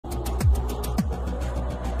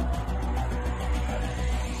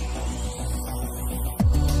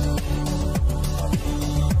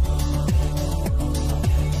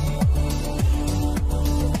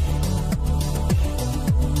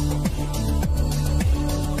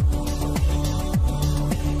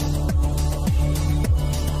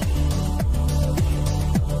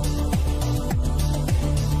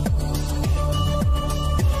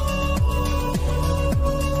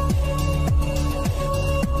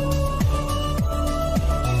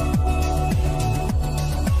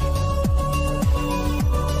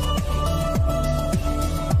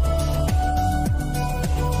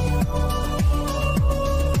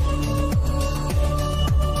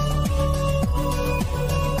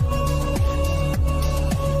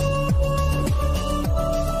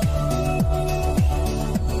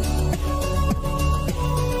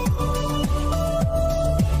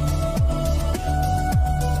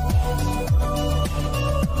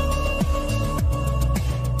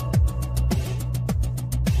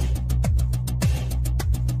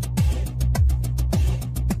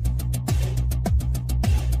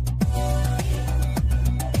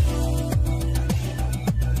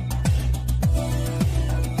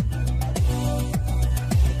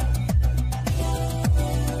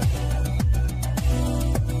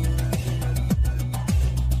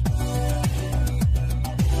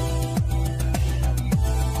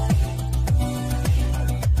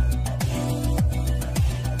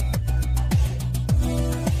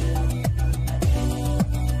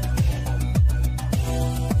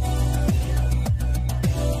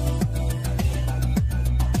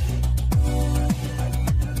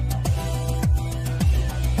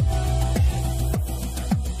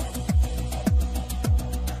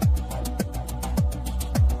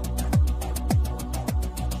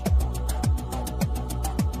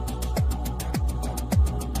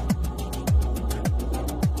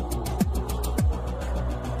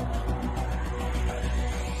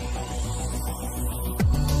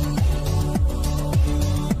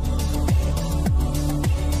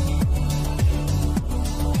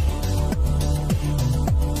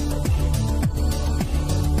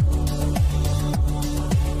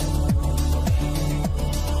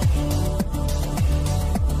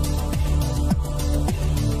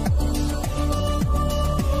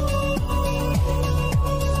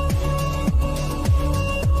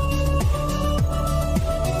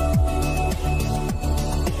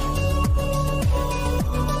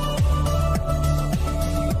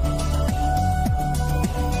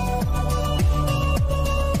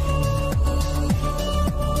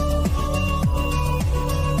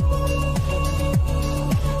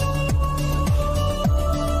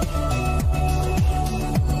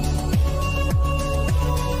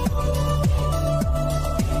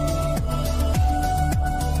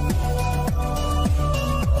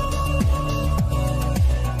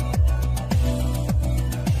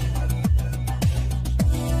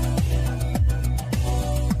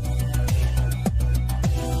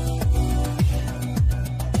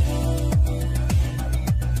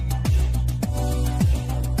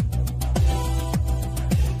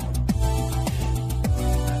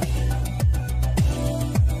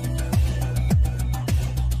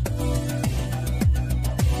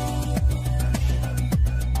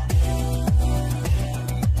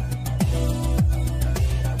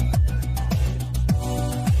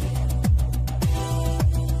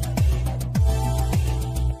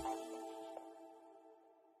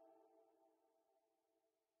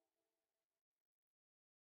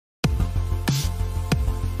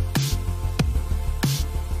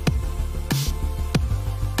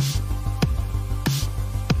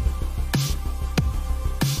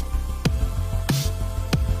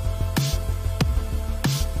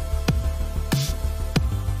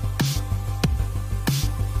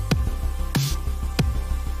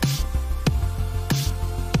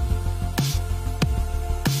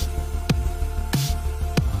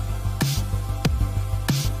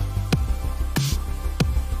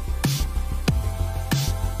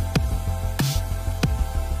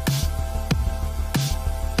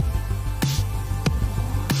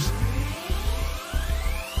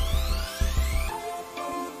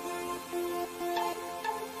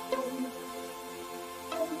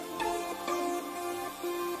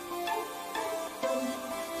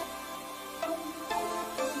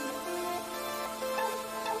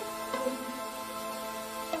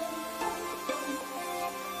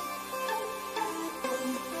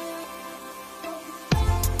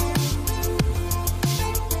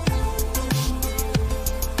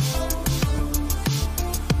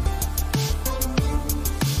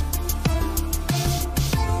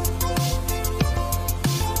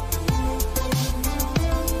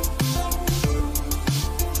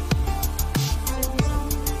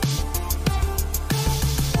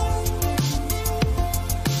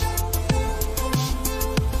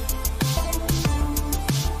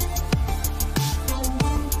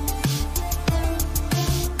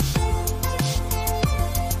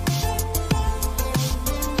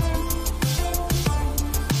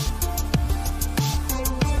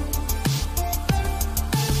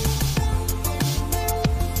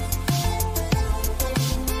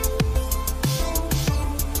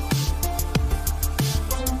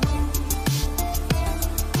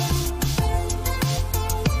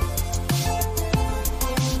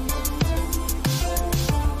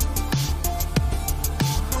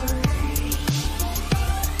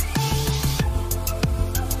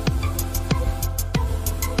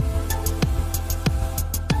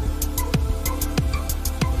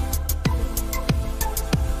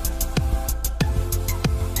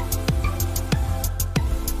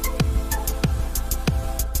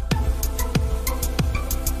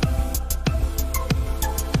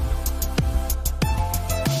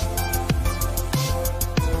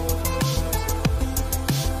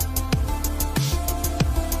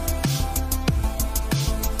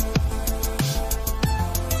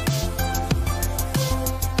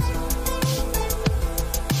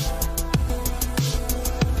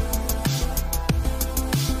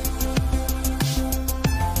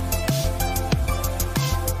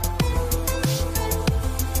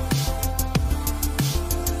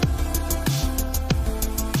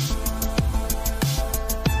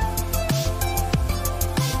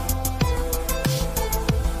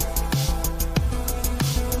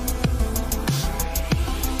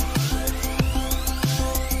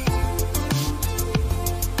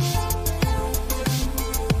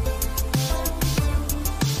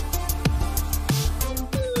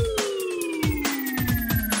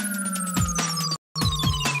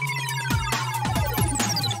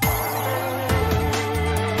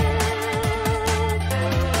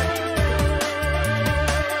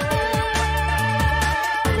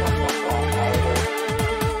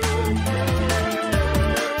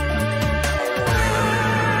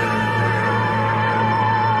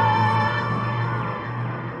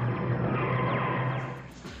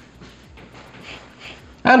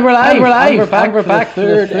And we're live. We're back.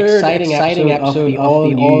 Third exciting episode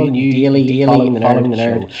of the all-new daily Following the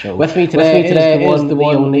Nerd show. With me today is the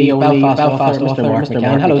only Belfast author, Mr. Mark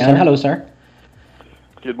McCann. Hello, sir.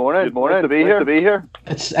 Good morning. Nice to be here.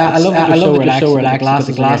 I love that you're so relaxed.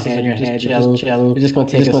 The glasses in your head. Chill. You're just going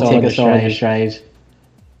to take us on your stride.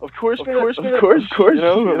 Of course. You know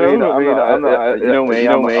me.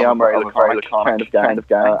 I'm a very laconic kind of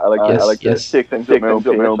guy. I like to take things at my own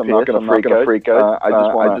pace. I'm not going to freak out. I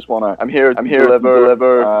just want to. I'm here to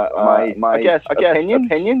deliver my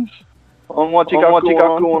opinions on what you got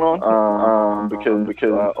going on.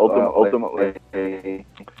 Because ultimately,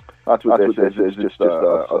 that's what this is. Just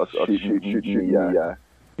shooting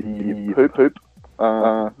the poop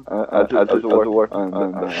as it were.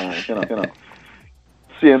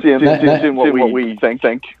 Seeing what we think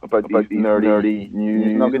about these nerdy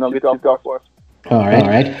news nuggets you've got for us. All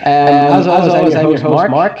right. As always, I'm your host,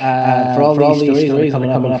 Mark. For all these stories coming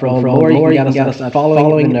up from more, you can get us at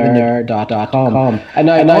followingthenerd.com. And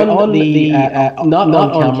now on the not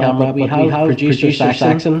on camera, we have producer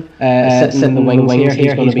Saxon sitting in the wings here.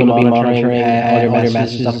 He's going to be monitoring all your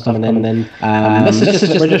messages that are coming in. This is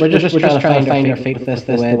just we're just trying to find our feet with this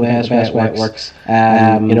the best way it works.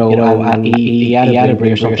 And he had a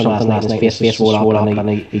break or something last night. His face swole up, and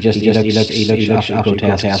he looks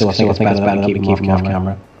grotesque. So I think it's better to keep him off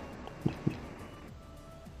camera.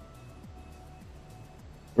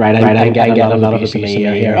 Right, I'm getting a lot of abuse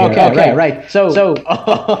here. Okay, right. So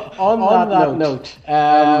on that note,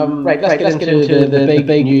 let's get into the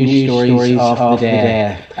big news stories of the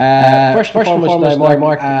day. First and foremost,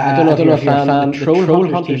 Mark, I don't know if you're a fan of the Troll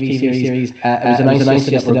Hunters TV series. It was announced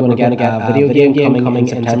yesterday that we're going to get a video game coming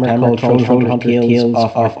in September called Troll Hunter Tales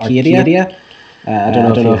of Arcadia. I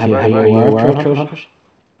don't know how you're aware of Troll Hunters.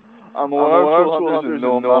 I'm aware of Troll Hunters.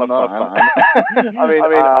 No, I'm not a fan.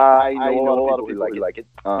 I know a lot of people like it.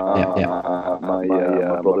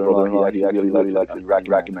 My brother-in-law, he actually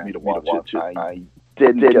recommended me to watch it. I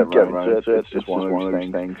didn't get around to it. It's just one of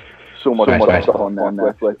those things. So much stuff on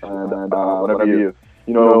Netflix, and whenever you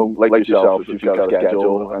like yourself, if you've got a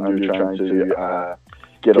schedule and you're trying to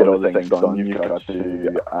get other things done, you've got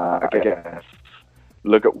to, I guess,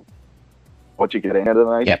 look at what you get in at a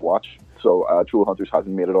night, watch. So Troll Hunters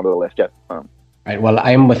hasn't made it onto the list yet. Right, well,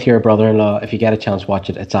 I'm with your brother-in-law. If you get a chance,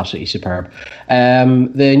 watch it. It's absolutely superb.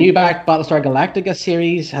 The new Battlestar Galactica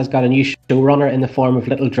series has got a new showrunner in the form of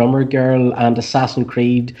Little Drummer Girl and Assassin's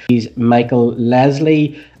Creed. He's Michael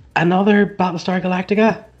Leslie. Another Battlestar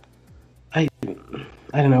Galactica? I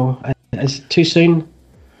don't know. Is it too soon?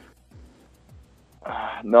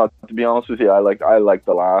 No, to be honest with you, I like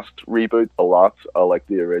the last reboot a lot. I like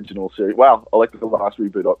the original series. Well, I like the last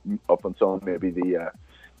reboot up until maybe the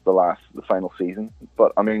final season.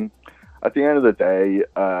 But I mean, at the end of the day,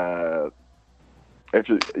 it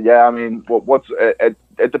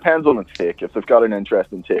depends on the take. If they've got an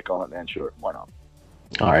interesting take on it, then sure, why not?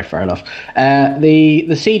 All right, fair enough. The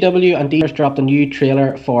CW and D dropped a new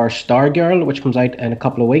trailer for Stargirl, which comes out in a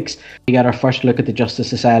couple of weeks. We got our first look at the Justice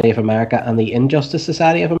Society of America and the Injustice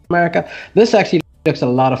Society of America. This actually looks a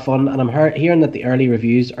lot of fun, and I'm hearing that the early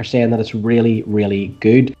reviews are saying that it's really, really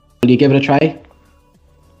good. Will you give it a try?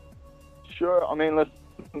 Sure. I mean, listen,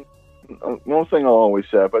 one thing I'll always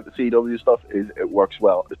say about the CW stuff is it works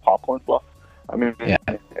well. It's popcorn fluff. I mean,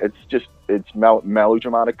 it's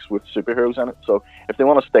melodramatics with superheroes in it. So if they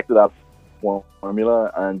want to stick to that formula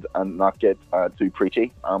and not get too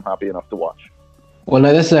preachy, I'm happy enough to watch. Well,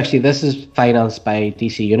 now this is financed by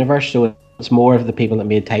DC Universe, so it's more of the people that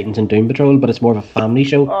made Titans and Doom Patrol, but it's more of a family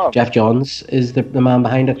show. Oh. Jeff Johns is the man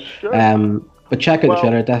behind it. Sure. But check out the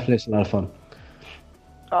trailer. Definitely, it's a lot of fun.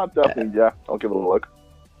 Definitely, I'll give it a look.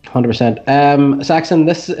 100%. Saxon,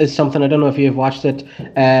 this is something, I don't know if you've watched it.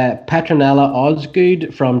 Petronella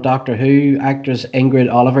Osgood from Doctor Who, actress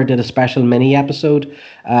Ingrid Oliver, did a special mini episode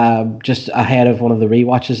just ahead of one of the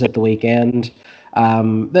rewatches at the weekend.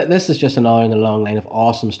 This is just another in the long line of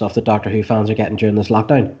awesome stuff that Doctor Who fans are getting during this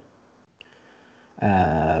lockdown.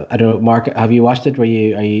 I don't know, Mark, have you watched it?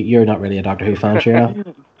 You're not really a Doctor Who fan, sure?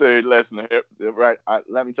 Dude, listen, right,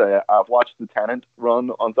 let me tell you, I've watched the Tennant run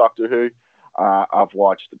on Doctor Who. I've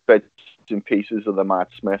watched bits and pieces of the Matt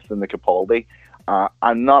Smith and the Capaldi.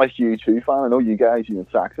 I'm not a huge Who fan. I know you guys, you and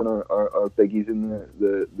Saxon are biggies in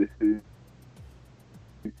the Who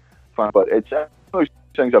fan, but it's those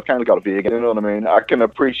things I've kind of got to be again. You know what I mean? I can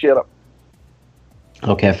appreciate it.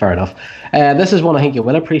 Okay, fair enough. This is one I think you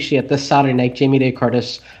will appreciate. This Saturday night, Jamie Lee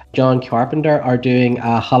Curtis, John Carpenter are doing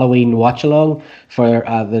a Halloween watch-along for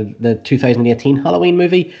the 2018 Halloween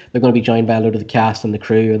movie. They're going to be joined by a load of the cast and the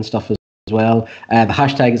crew and stuff as well. The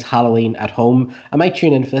hashtag is Halloween at home. I might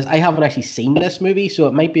tune in for this. I haven't actually seen this movie, so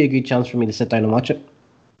it might be a good chance for me to sit down and watch it.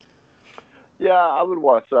 Yeah, I would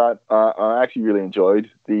watch that. I actually really enjoyed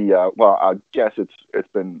the. Well, I guess it's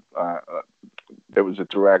been. It was a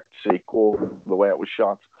direct sequel the way it was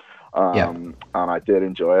shot, and I did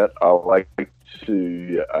enjoy it. I like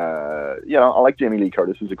to, I like Jamie Lee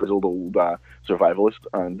Curtis as a grizzled old survivalist,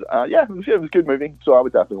 and it was a good movie. So I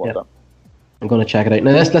would definitely watch that. I'm going to check it out.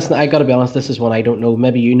 Now, listen, I got to be honest, this is one I don't know.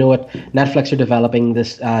 Maybe you know it. Netflix are developing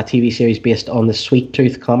this TV series based on the Sweet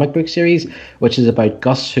Tooth comic book series, which is about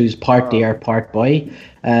Gus, who's part deer, part boy.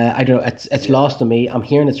 I don't know. It's lost to me. I'm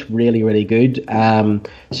hearing it's really, really good.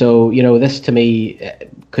 So, this to me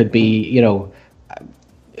could be,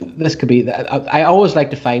 this could be. I always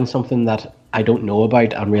like to find something that I don't know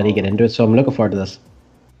about and really get into it. So I'm looking forward to this.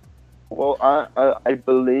 Well, I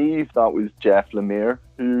believe that was Jeff Lemire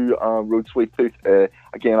who wrote Sweet Tooth.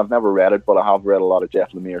 Again, I've never read it, but I have read a lot of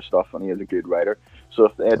Jeff Lemire stuff, and he is a good writer. So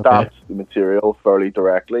if they adapt the material fairly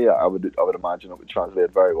directly, I would imagine it would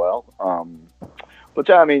translate very well. But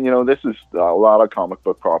yeah, I mean, this is a lot of comic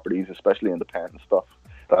book properties, especially independent stuff.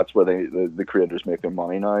 That's where the creators make their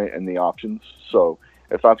money now in the options. So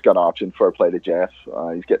if that's got option, fair play to Jeff.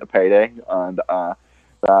 He's getting a payday, and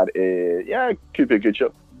it could be a good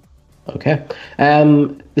show. Okay.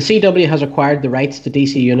 The CW has acquired the rights to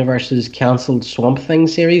DC Universe's cancelled Swamp Thing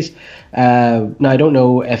series. Now, I don't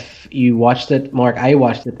know if you watched it, Mark. I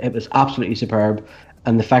watched it. It was absolutely superb.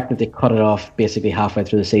 And the fact that they cut it off basically halfway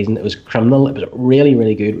through the season, it was criminal. It was really,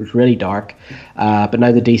 really good. It was really dark. But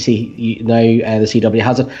now the CW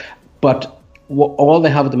has it. But all they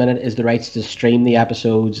have at the minute is the rights to stream the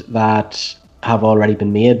episodes that have already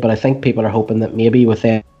been made. But I think people are hoping that maybe with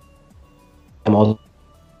them all,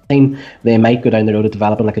 they might go down the road of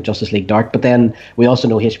developing like a Justice League Dark, but then we also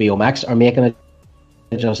know HBO Max are making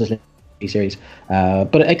a Justice League series.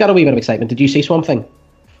 But it got a wee bit of excitement. Did you see Swamp Thing?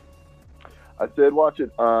 I did watch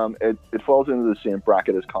it. It falls into the same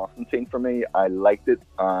bracket as Constantine for me. I liked it.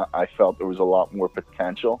 I felt there was a lot more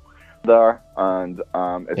potential there, and it's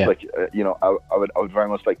I would very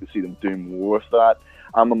much like to see them do more with that.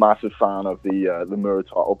 I'm a massive fan of the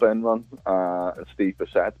Murtaugh Ben run, Steve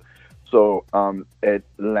Bissett. So it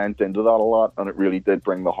lent into that a lot, and it really did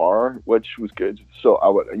bring the horror, which was good. So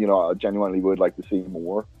I genuinely would like to see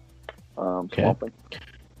more. Something.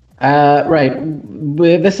 Right.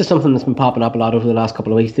 This is something that's been popping up a lot over the last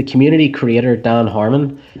couple of weeks. The community creator, Dan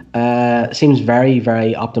Harmon, seems very,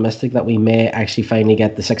 very optimistic that we may actually finally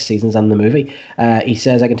get the 6 seasons and the movie. He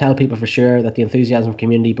says, I can tell people for sure that the enthusiasm of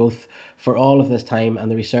community, both for all of this time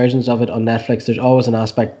and the resurgence of it on Netflix, there's always an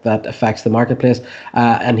aspect that affects the marketplace.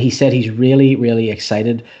 And he said he's really, really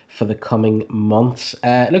excited for the coming months.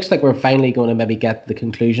 It looks like we're finally going to maybe get the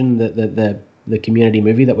conclusion, the community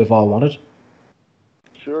movie that we've all wanted.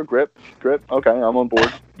 Sure, grip. Okay, I'm on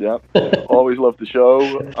board. Yeah, always love the show.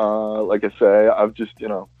 Like I say, I've just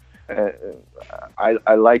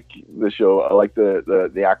I like the show. I like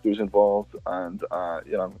the actors involved, and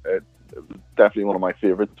it was definitely one of my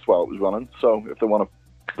favorites while it was running. So if they want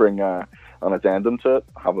to bring an addendum to it,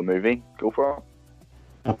 have a movie, go for it.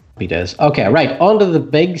 Happy days. Okay, right, on to the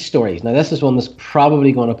big stories. Now this is one that's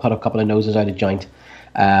probably going to put a couple of noses out of joint.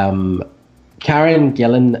 Karen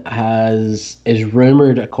Gillan is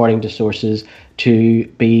rumoured, according to sources, to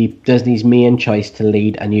be Disney's main choice to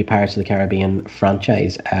lead a new Pirates of the Caribbean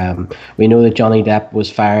franchise. We know that Johnny Depp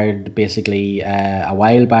was fired basically a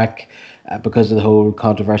while back because of the whole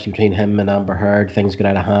controversy between him and Amber Heard. Things got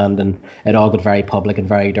out of hand and it all got very public and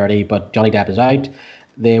very dirty, but Johnny Depp is out.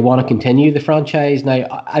 They want to continue the franchise.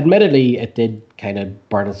 Now, admittedly, it did kind of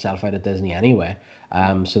burn itself out at Disney anyway,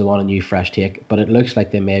 so they want a new, fresh take. But it looks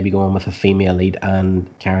like they may be going with a female lead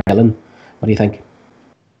and Karen Gillan. What do you think?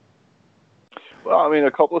 Well, I mean,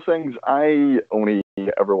 a couple of things. I only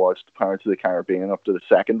ever watched Pirates of the Caribbean up to the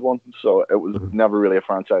second one, so it was never really a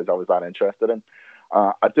franchise I was that interested in.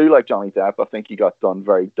 I do like Johnny Depp. I think he got done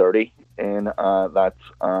very dirty in that.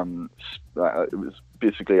 It was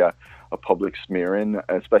basically a public smearing,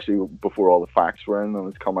 especially before all the facts were in, and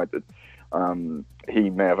it's come out that he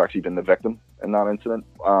may have actually been the victim in that incident.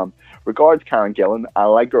 Regards Karen Gillan, I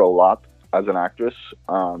like her a lot as an actress.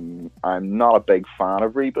 I'm not a big fan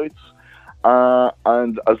of reboots.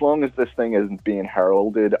 And as long as this thing isn't being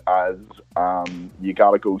heralded as you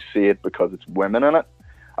gotta go see it because it's women in it.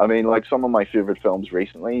 I mean, like some of my favorite films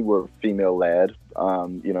recently were female led.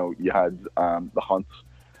 You had The Hunt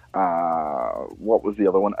what was the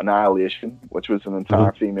other one? Annihilation, which was an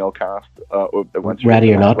entire female cast. It went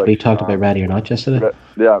Ready or Not. We talked about Ready or Not yesterday.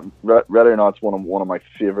 Ready or Not's one of my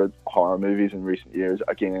favorite horror movies in recent years.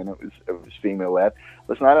 Again, it was female led.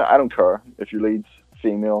 Listen, I don't care if your lead's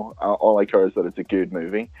female. All I care is that it's a good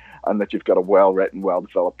movie and that you've got a well written, well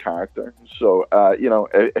developed character. So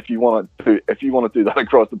if you want to do that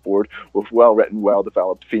across the board with well written, well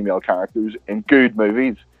developed female characters in good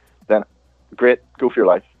movies, then great, go for your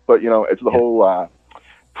life. But it's the whole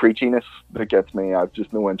preachiness that gets me. I've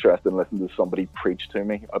just no interest in listening to somebody preach to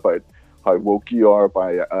me about how woke you are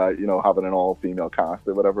by having an all female cast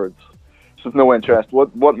or whatever. It's just no interest.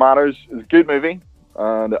 What matters is a good movie,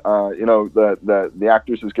 and the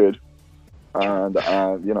actress is good, and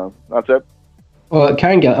that's it. Well,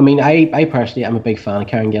 Karen Gillan, I mean, I personally am a big fan of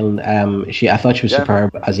Karen Gillan. I thought she was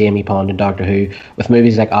superb as Amy Pond in Doctor Who, with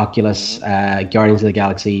movies like Oculus, Guardians of the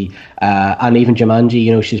Galaxy, and even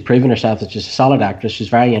Jumanji. She's proven herself that she's a solid actress. She's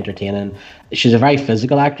very entertaining. She's a very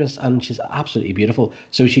physical actress, and she's absolutely beautiful.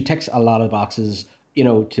 So she ticks a lot of boxes,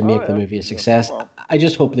 to make the movie a success. Yeah, well, I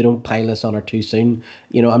just hope they don't pile this on her too soon.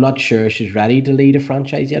 I'm not sure she's ready to lead a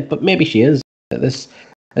franchise yet, but maybe she is. This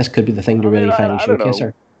could be the thing to really finally showcase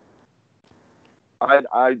her.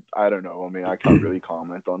 I don't know. I mean, I can't really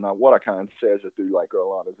comment on that. What I can say is I do like her a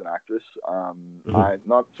lot as an actress. I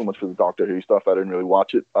not so much for the Doctor Who stuff. I didn't really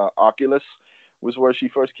watch it. Oculus was where she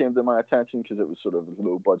first came to my attention because it was sort of a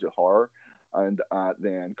low budget horror. And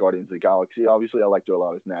then Guardians of the Galaxy. Obviously, I liked her a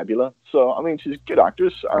lot as Nebula. So, I mean, she's a good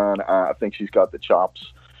actress, and I think she's got the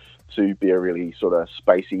chops to be a really sort of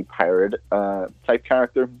spicy pirate type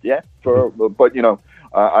character. Yeah, but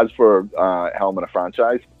as for helm in a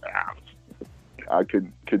franchise, I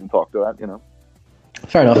couldn't talk to that,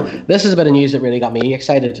 Fair enough. This is a bit of news that really got me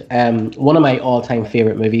excited. One of my all-time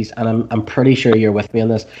favorite movies, and I'm pretty sure you're with me on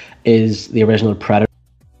this, is the original Predator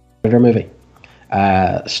movie,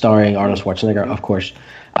 starring Arnold Schwarzenegger, of course.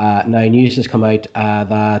 Now, news has come out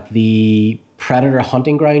that the Predator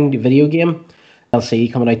Hunting Ground video game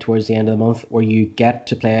DLC coming out towards the end of the month, where you get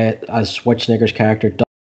to play as Schwarzenegger's character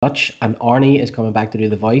Dutch, and Arnie is coming back to do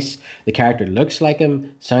the voice. The character looks like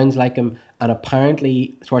him, sounds like him, and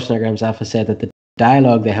apparently Schwarzenegger himself has said that the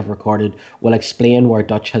dialogue they have recorded will explain where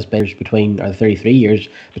Dutch has been between, or 33 years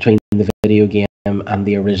between the video game and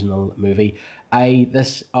the original movie.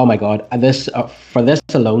 Oh my god, for this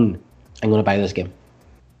alone, I'm going to buy this game.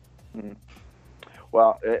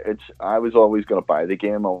 Well, I was always going to buy the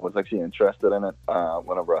game. I was actually interested in it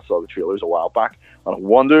whenever I saw the trailers a while back, and I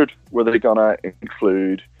wondered were they going to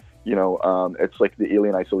include, it's like the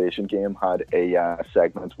Alien Isolation game had a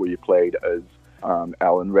segment where you played as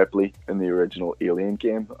Ellen Ripley in the original Alien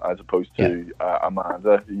game, as opposed to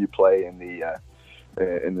Amanda, who you play in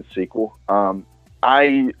the sequel.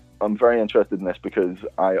 I am very interested in this because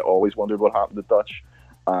I always wondered what happened to Dutch,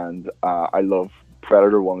 and I love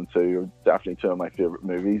Predator 1 and 2 are definitely two of my favorite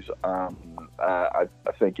movies. I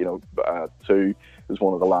think 2 is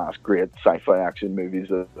one of the last great sci-fi action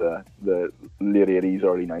movies of the late 80s,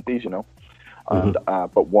 early 90s. And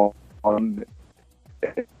but one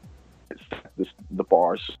the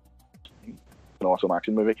bars, an awesome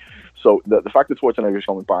action movie. So the fact that Schwarzenegger's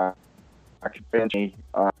coming back,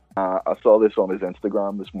 I saw this on his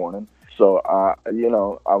Instagram this morning. So I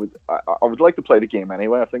would like to play the game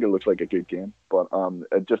anyway. I think it looks like a good game, but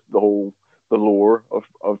just the lore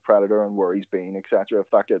of Predator and where he's been, etc.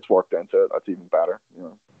 If that gets worked into it, that's even better.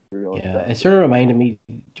 It sort of reminded me.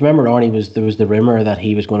 Do you remember Arnie? There was the rumor that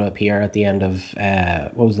he was going to appear at the end of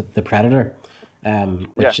what was it, The Predator,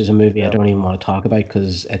 which is a movie I don't even want to talk about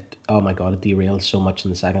because it derailed so much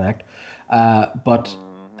in the second act. But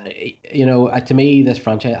to me, this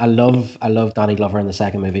franchise, I love Danny Glover in the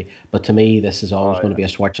second movie, but to me, this is always going to be a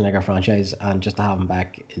Schwarzenegger franchise, and just to have him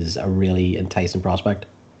back is a really enticing prospect.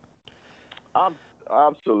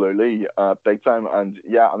 Absolutely, big time. And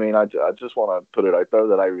I just want to put it out there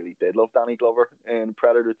that I really did love Danny Glover in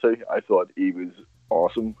Predator 2. I thought he was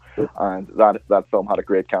awesome, and that film had a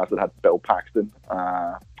great cast. It had Bill Paxton.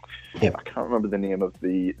 I can't remember the name of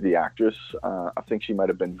the actress. I think she might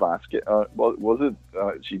have been Vasquez. Was it?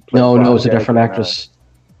 She played no, it was a different actress.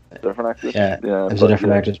 Different actress? Yeah, it was a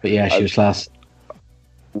different actress, but she was class.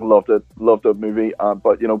 Loved the movie.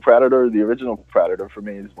 But Predator, the original Predator, for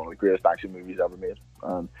me is one of the greatest action movies ever made.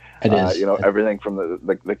 It is. Everything from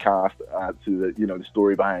the cast to the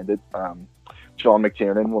story behind it. Sean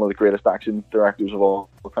McTiernan, one of the greatest action directors of all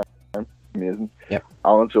time. Amazing. Yep.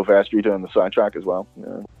 Alan Silvestri doing the soundtrack as well.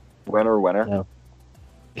 Winner. Yeah.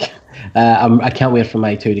 I can't wait for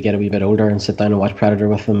my two to get a wee bit older and sit down and watch Predator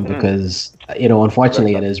with them because,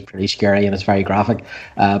 unfortunately it is pretty scary and it's very graphic,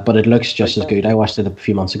 but it looks just as good. I watched it a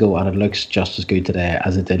few months ago and it looks just as good today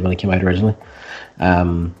as it did when it came out originally.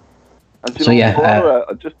 Just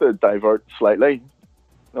to divert slightly.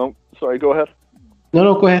 No, sorry, go ahead.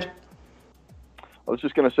 No, go ahead. I was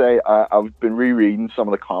just going to say, I've been rereading some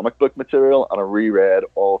of the comic book material and I reread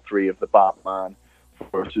all 3 of the Batman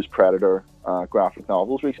versus Predator graphic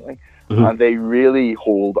novels recently, and they really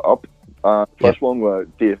hold up. First one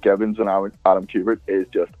with Dave Gibbons and Adam Kubert is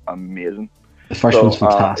just amazing. The first one's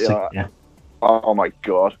fantastic. Oh my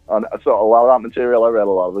god! And so a lot of that material, I read a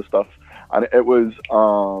lot of the stuff, and it was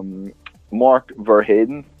Mark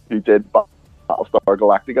Verheiden, who did Battlestar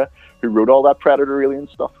Galactica, who wrote all that Predator Alien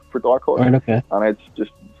stuff for Dark Horse, and it's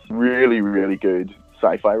just really, really good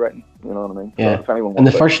sci-fi writing. You know what I mean? Yeah. So and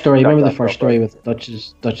the first story, remember the first story with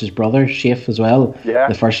Dutch's brother, Shafe, as well? Yeah.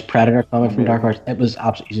 The first Predator comic from Dark Horse. It was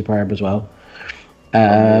absolutely superb as well.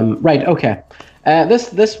 Right, okay.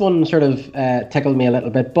 This one sort of tickled me a little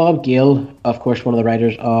bit. Bob Gale, of course, one of the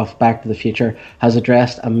writers of Back to the Future, has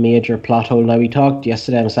addressed a major plot hole. Now, we talked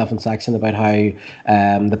yesterday, myself and Saxon, about how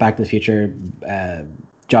the Back to the Future...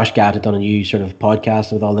 Josh Gad had done a new sort of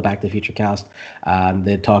podcast with all the Back to the Future cast, and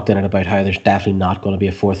they talked in it about how there's definitely not going to be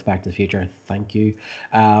a 4th Back to the Future. Thank you.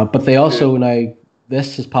 But they also now,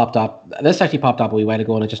 this has popped up. This actually popped up a wee while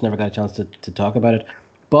ago, and I just never got a chance to talk about it.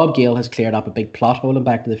 Bob Gale has cleared up a big plot hole in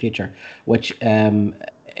Back to the Future, which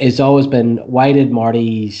has always been, why did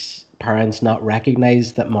Marty's parents not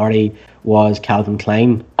recognize that Marty was Calvin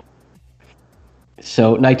Klein?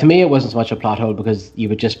 So now, to me, it wasn't so much a plot hole because you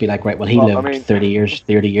would just be like, right, well, he lived 30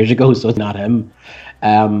 years ago, so it's not him.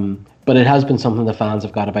 But it has been something the fans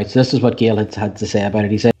have got about. So this is what Gale had to say about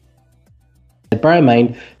it. He said, bear in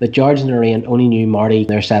mind that George and Lorraine only knew Marty when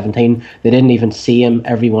they were 17. They didn't even see him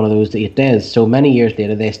every one of those 8 days. So many years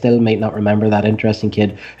later, they still might not remember that interesting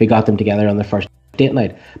kid who got them together on their first date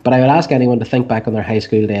night. But I would ask anyone to think back on their high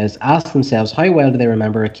school days, ask themselves how well do they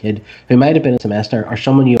remember a kid who might have been a semester or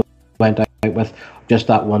someone you went out with just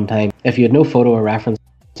that one time. If you had no photo or reference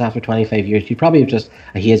after 25 years, you'd probably have just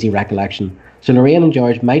a hazy recollection. So Lorraine and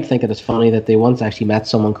George might think it is funny that they once actually met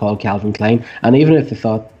someone called Calvin Klein, and even if they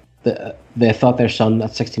thought their son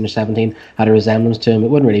at 16 or 17 had a resemblance to him, it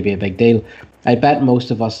wouldn't really be a big deal. I bet most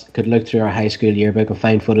of us could look through our high school yearbook and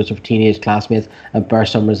find photos of teenage classmates and bear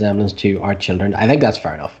some resemblance to our children. I think that's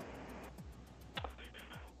fair enough.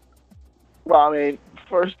 Well, I mean,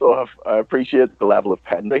 first off, I appreciate the level of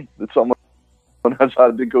pending that someone has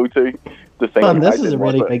had to go to think. Man, this is a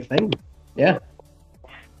really big thing. Yeah.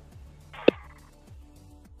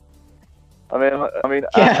 I mean,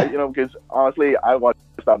 because honestly, I watched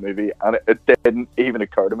that movie and it didn't even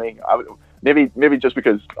occur to me. Maybe just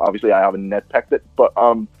because obviously I haven't nitpicked it, but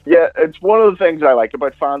it's one of the things I like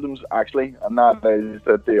about fandoms actually, and that is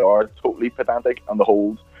that they are totally pedantic and they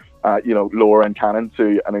hold lore and canon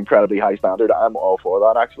to an incredibly high standard. I'm all for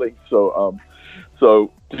that actually. So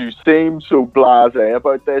to seem so blasé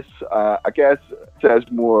about this, I guess says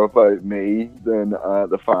more about me than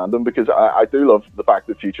the fandom, because I do love the Back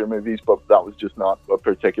to the Future movies, but that was just not a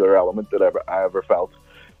particular element that I ever felt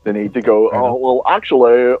the need to go, oh, well,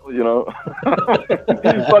 actually,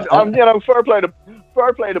 But,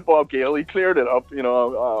 fair play to Bob Gale. He cleared it up, I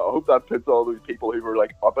hope that puts all those people who were,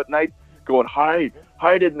 like, up at night going, how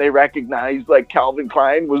didn't they recognize, like, Calvin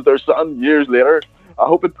Klein was their son years later? I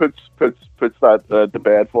hope it puts that to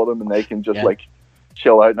bed for them and they can just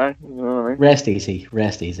chill out now. You know what I mean? Rest easy.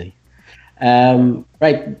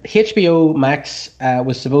 Right, HBO Max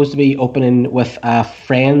was supposed to be opening with a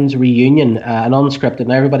Friends reunion, an unscripted.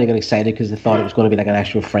 Now everybody got excited because they thought it was going to be like an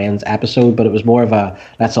actual Friends episode, but it was more of a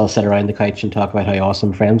let's all sit around the couch and talk about how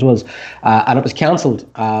awesome Friends was. And it was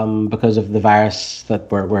cancelled because of the virus that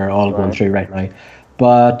we're all going through right now.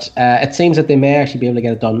 But it seems that they may actually be able to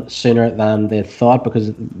get it done sooner than they thought,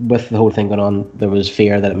 because with the whole thing going on, there was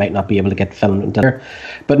fear that it might not be able to get filmed until.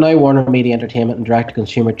 But now Warner Media Entertainment and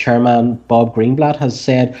direct-to-consumer chairman Bob Greenblatt has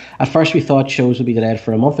said, at first we thought shows would be delayed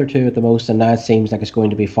for a month or two at the most, and now it seems like it's going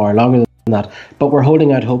to be far longer than that. But we're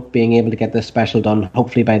holding out hope being able to get this special done,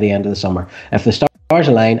 hopefully by the end of the summer. If the stars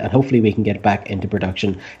align, and hopefully we can get back into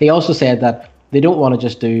production. He also said that they don't want to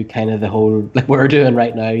just do kind of the whole, like we're doing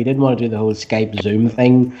right now. He didn't want to do the whole Skype Zoom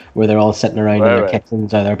thing where they're all sitting around in their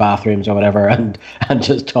kitchens or their bathrooms or whatever and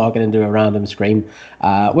just talking into a random screen,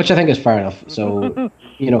 which I think is fair enough. So,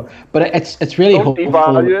 but it's really hopeful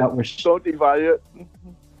that we're... Don't devalue it.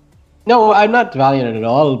 No, I'm not devaluing it at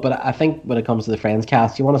all, but I think when it comes to the Friends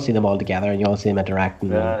cast, you want to see them all together and you want to see them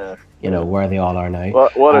interacting and, where they all are now.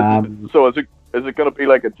 So is it going to be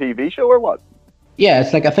like a TV show or what? Yeah,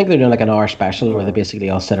 it's like I think they're doing like an hour special where they basically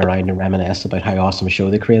all sit around and reminisce about how awesome a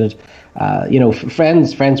show they created.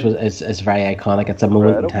 Friends is very iconic. It's a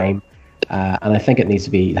moment in time, and I think it needs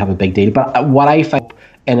to have a big deal. But what I find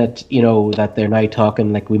in it, that they're now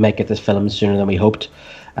talking like we might get this film sooner than we hoped,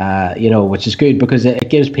 which is good because it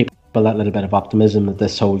gives people that little bit of optimism that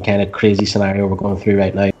this whole kind of crazy scenario we're going through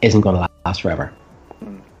right now isn't going to last forever.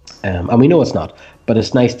 And we know it's not, but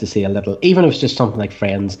it's nice to see a little, even if it's just something like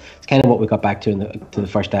Friends. It's kind of what we got back to to the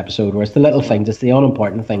first episode, where it's the little things, it's the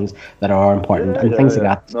unimportant things that are important, and things like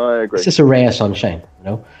that. No, I agree. It's just a ray of sunshine,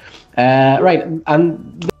 Right,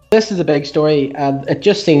 and this is a big story, and it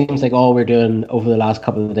just seems like all we're doing over the last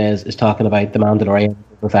couple of days is talking about The Mandalorian,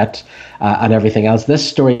 and everything else. This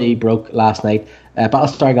story broke last night.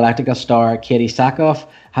 Battlestar Galactica star Katie Sackhoff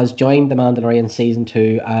has joined The Mandalorian Season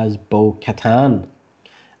 2 as Bo-Katan.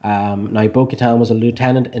 Now, Bo-Katan was a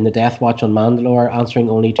lieutenant in the Death Watch on Mandalore, answering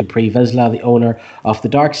only to Pre Vizsla, the owner of the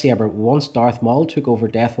Darksaber. Once Darth Maul took over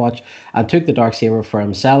Death Watch and took the Darksaber for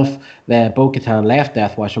himself, Bo-Katan left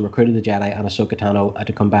Death Watch and recruited the Jedi and Ahsoka Tano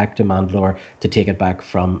to come back to Mandalore to take it back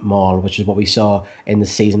from Maul, which is what we saw in the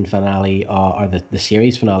season finale, or the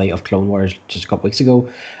series finale of Clone Wars just a couple weeks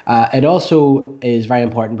ago. It also is very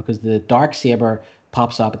important because the Darksaber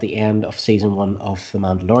pops up at the end of season 1 of The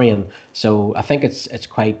Mandalorian. So I think it's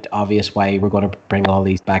quite obvious why we're going to bring all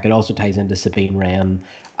these back. It also ties into Sabine Wren,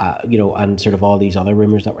 and sort of all these other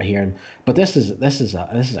rumors that we're hearing. But this is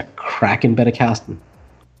a cracking bit of casting.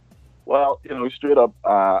 Well, straight up,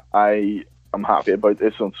 I am happy about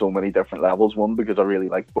this on so many different levels. One, because I really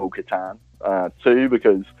like Bo-Katan. Two,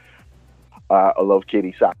 because I love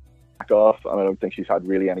Katie Sackhoff, and I don't think she's had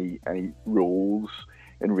really any roles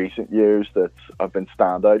in recent years that have been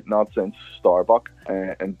standout, not since Starbuck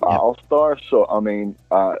and Battlestar. So, I mean,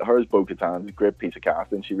 her as Bo-Katan is a great piece of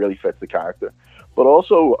casting. She really fits the character. But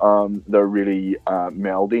also, they're really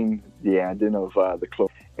melding the ending of the Clone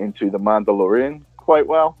into The Mandalorian quite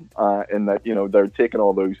well, in that, they're taking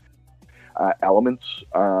all those elements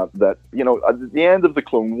that, at the end of the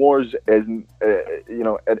Clone Wars isn't,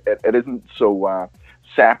 it isn't so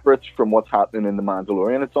separate from what's happening in The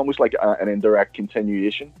Mandalorian. It's almost like an indirect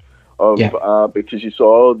continuation of because you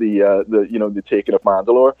saw the taking of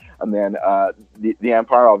Mandalore, and then the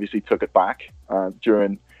Empire obviously took it back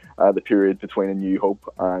during the period between A New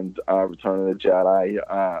Hope and Return of the Jedi,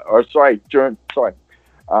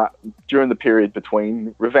 during the period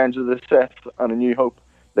between Revenge of the Sith and A New Hope,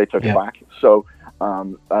 they took it back. So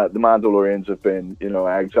the Mandalorians have been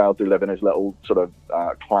exiled. They're living as little sort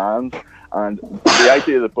of clans. And the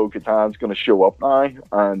idea that Bo-Katan's going to show up now,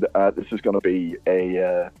 and this is going to be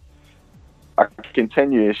a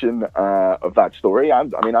continuation of that story. I'm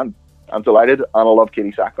delighted, and I love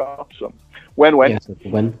Katie Sackhoff. So win-win. Yes,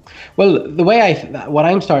 win. Well, the way what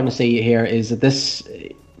I'm starting to see here is that this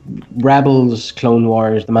Rebels, Clone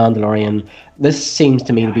Wars, The Mandalorian, this seems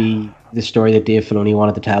to me to be the story that Dave Filoni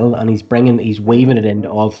wanted to tell, and he's weaving it into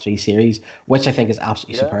all 3 series, which I think is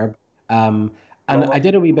absolutely superb. And I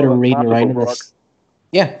did a wee bit of reading around in this.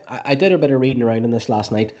 Yeah, I did a bit of reading around in this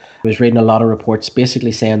last night. I was reading a lot of reports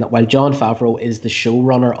basically saying that while Jon Favreau is the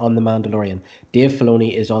showrunner on The Mandalorian, Dave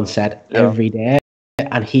Filoni is on set every day,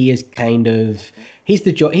 and he is he's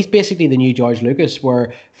basically the new George Lucas,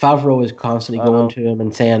 where Favreau is constantly going to him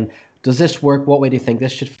and saying, "Does this work? What way do you think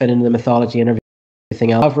this should fit into the mythology and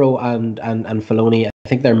everything else?" Favreau and Filoni, I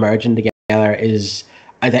think they're merging together. It's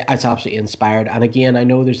absolutely inspired. And again, I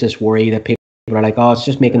know there's this worry that people are like, "Oh, it's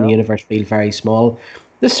just making the universe feel very small."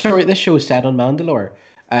 This show is set on Mandalore,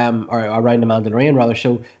 or around the Mandalorian rather.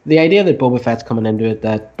 So the idea that Boba Fett's coming into it,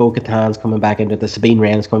 that Bo-Katan's coming back into it, that Sabine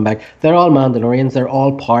Wren's coming back, they're all Mandalorians. They're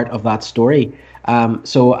all part of that story.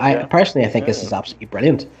 So I personally, I think this is absolutely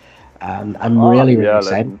brilliant. I'm really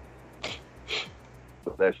excited.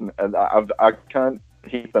 Listen, I can't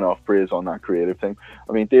heap enough praise on that creative team.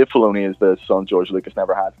 I mean, Dave Filoni is the son George Lucas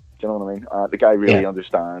never had. Do you know what I mean? The guy really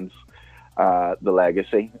understands the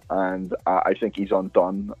legacy, and I think he's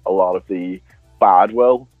undone a lot of the bad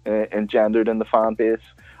will engendered in the fan base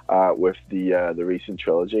with the recent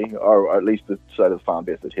trilogy, or at least the side of the fan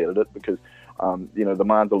base that hated it, because the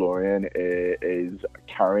Mandalorian is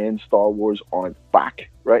carrying Star Wars on its back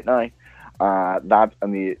right now. That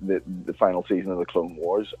and the final season of the Clone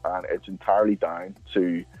Wars, and it's entirely down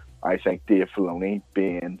to, I think, Dave Filoni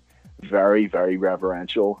being very, very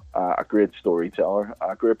reverential, a great storyteller,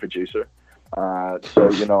 a great producer. So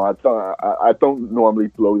I don't normally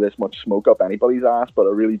blow this much smoke up anybody's ass, but I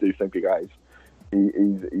really do think the guy's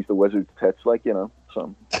he's the wizard's tits,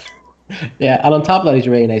 so. Yeah, and on top of that, he's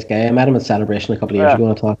a really nice guy. I met him at Celebration a couple of years ago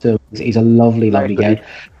and I talked to him. He's a lovely guy.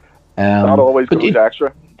 Not always goes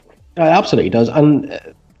extra. It absolutely does. And,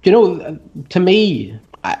 to me,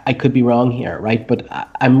 I could be wrong here, right? But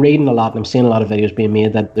I'm reading a lot and I'm seeing a lot of videos being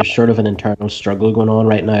made that there's sort of an internal struggle going on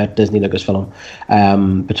right now at Disney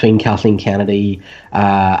Lucasfilm between Kathleen Kennedy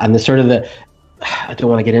and I don't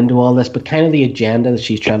want to get into all this, but kind of the agenda that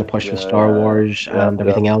she's trying to push with Star Wars and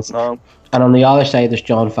everything else. No. And on the other side, there's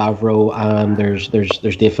Jon Favreau and there's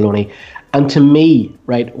Dave Filoni. And to me,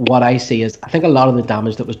 right, what I see is I think a lot of the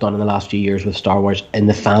damage that was done in the last few years with Star Wars in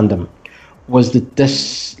the fandom was the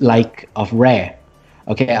dislike of Rey.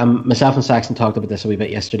 Okay, myself and Saxon talked about this a wee bit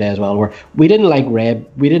yesterday as well, where we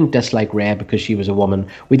didn't dislike Rey because she was a woman.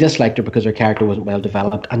 We disliked her because her character wasn't well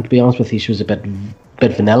developed, and to be honest with you, she was a bit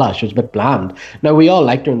vanilla. She was a bit bland. Now, we all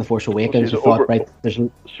liked her in The Force Awakens. We thought, right, she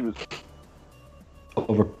was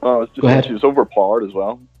over. Go ahead. She was overpowered as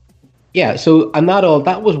well. Yeah, so and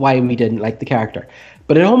that was why we didn't like the character.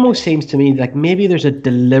 But it almost seems to me like maybe there's a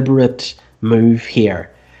deliberate move here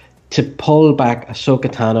to pull back Ahsoka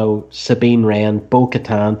Tano, Sabine Wren,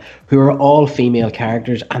 Bo-Katan, who are all female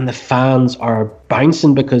characters, and the fans are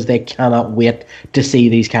bouncing because they cannot wait to see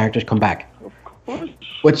these characters come back.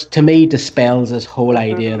 Which to me dispels this whole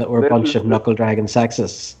idea that we're a bunch of knuckle dragon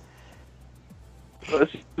sexists.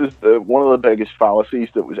 This is one of the biggest fallacies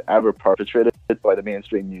that was ever perpetrated by the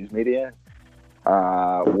mainstream news media.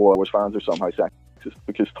 Wars fans are somehow sexist,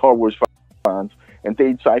 because Star Wars fans,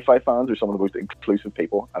 indeed sci-fi fans, are some of the most inclusive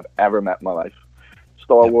people I've ever met in my life.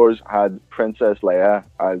 Star Wars had Princess Leia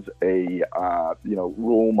as a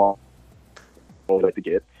role model at the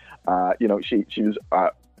gate. She was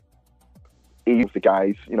even with the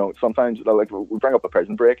guys. Sometimes like we bring up a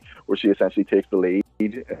Prison Break where she essentially takes the lead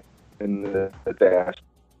in the Death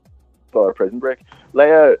Star Prison Break.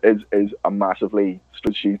 Leia is a massively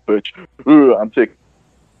she's butch. I'm taking.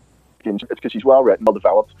 It's because she's well written, well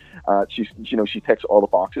developed. She ticks all the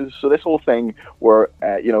boxes. So this whole thing where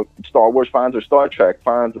Star Wars fans or Star Trek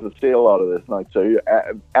fans, and I see a lot of this now too.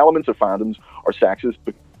 Elements of fandoms are sexist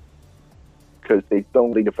because they don't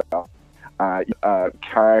really develop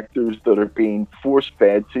characters that are being force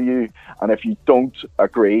fed to you, and if you don't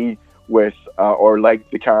agree with or like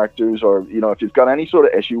the characters, or if you've got any sort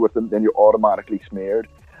of issue with them, then you're automatically smeared.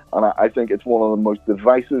 And I think it's one of the most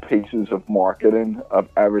divisive pieces of marketing I've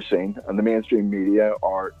ever seen, and the mainstream media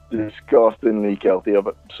are disgustingly guilty of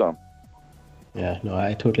it. So, yeah, no,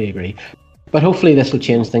 I totally agree. But hopefully this will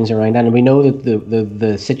change things around, and we know that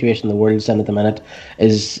the situation the world's in at the minute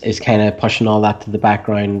is kind of pushing all that to the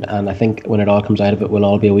background. And I think when it all comes out of it, we'll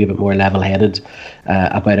all be a wee bit more level-headed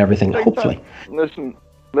about everything. Hopefully.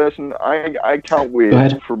 Listen, I can't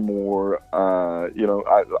wait for more. I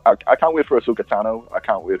can't wait for Ahsoka Tano. I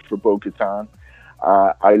can't wait for Bo-Katan.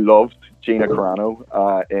 I loved Gina Carano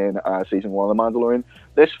in season 1 of The Mandalorian.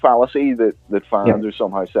 This fallacy that fans are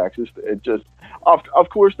somehow sexist. It just, of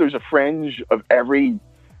course, there's a fringe of every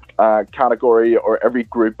category or every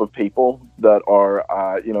group of people that are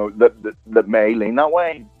that may lean that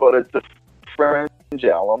way, but it's a fringe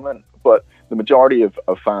element. But the majority of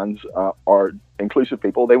fans are inclusive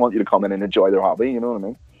people. They want you to come in and enjoy their hobby. You know what I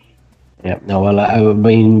mean? Yeah. No. Well, I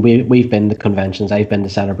mean, we've been to conventions. I've been to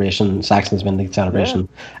Celebration. Saxon's been to Celebration,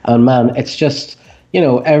 and man, it's just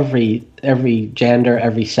every gender,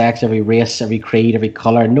 every sex, every race, every creed, every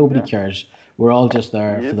color. Nobody cares. We're all just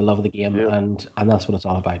there for the love of the game, and that's what it's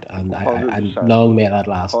all about. And I long may that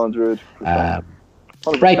last. 100%.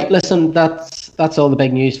 Right, listen, that's all the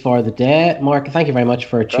big news for the day. Mark, thank you very much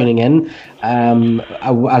for tuning in.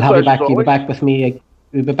 I'll have you back. You'll be back with me.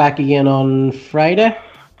 We'll be back again on Friday.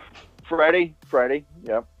 Friday,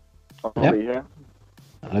 yeah. I'll be here.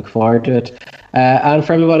 I look forward to it. And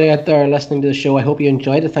for everybody out there listening to the show, I hope you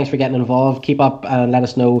enjoyed it. Thanks for getting involved. Keep up and let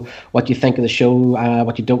us know what you think of the show.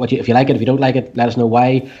 If you like it, if you don't like it, let us know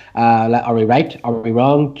why. Are we right? Are we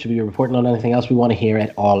wrong? Should we be reporting on anything else? We want to hear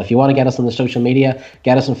it all. If you want to get us on the social media,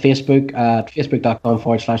 get us on Facebook at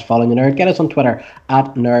facebook.com/following the nerd. Get us on Twitter at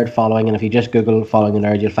nerdfollowing. And if you just Google Following the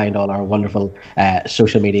Nerd, you'll find all our wonderful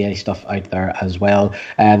social media stuff out there as well.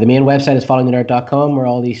 The main website is followingthenerd.com, where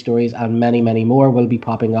all these stories and many, many more will be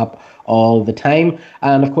popping up all the time.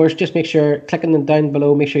 And of course, just make sure, clicking them down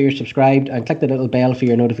below, make sure you're subscribed and click the little bell for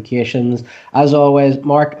your notifications. As always,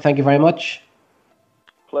 Mark, thank you very much.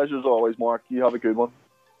 Pleasure as always, Mark. You have a good one.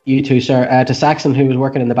 You too, sir. To Saxon, who was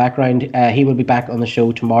working in the background, he will be back on the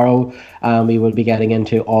show tomorrow. We will be getting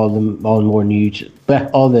into all more news,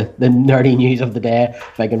 all the nerdy news of the day,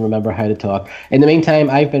 if I can remember how to talk. In the meantime,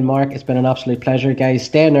 I've been Mark. It's been an absolute pleasure, guys.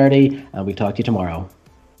 Stay nerdy, and we'll talk to you tomorrow.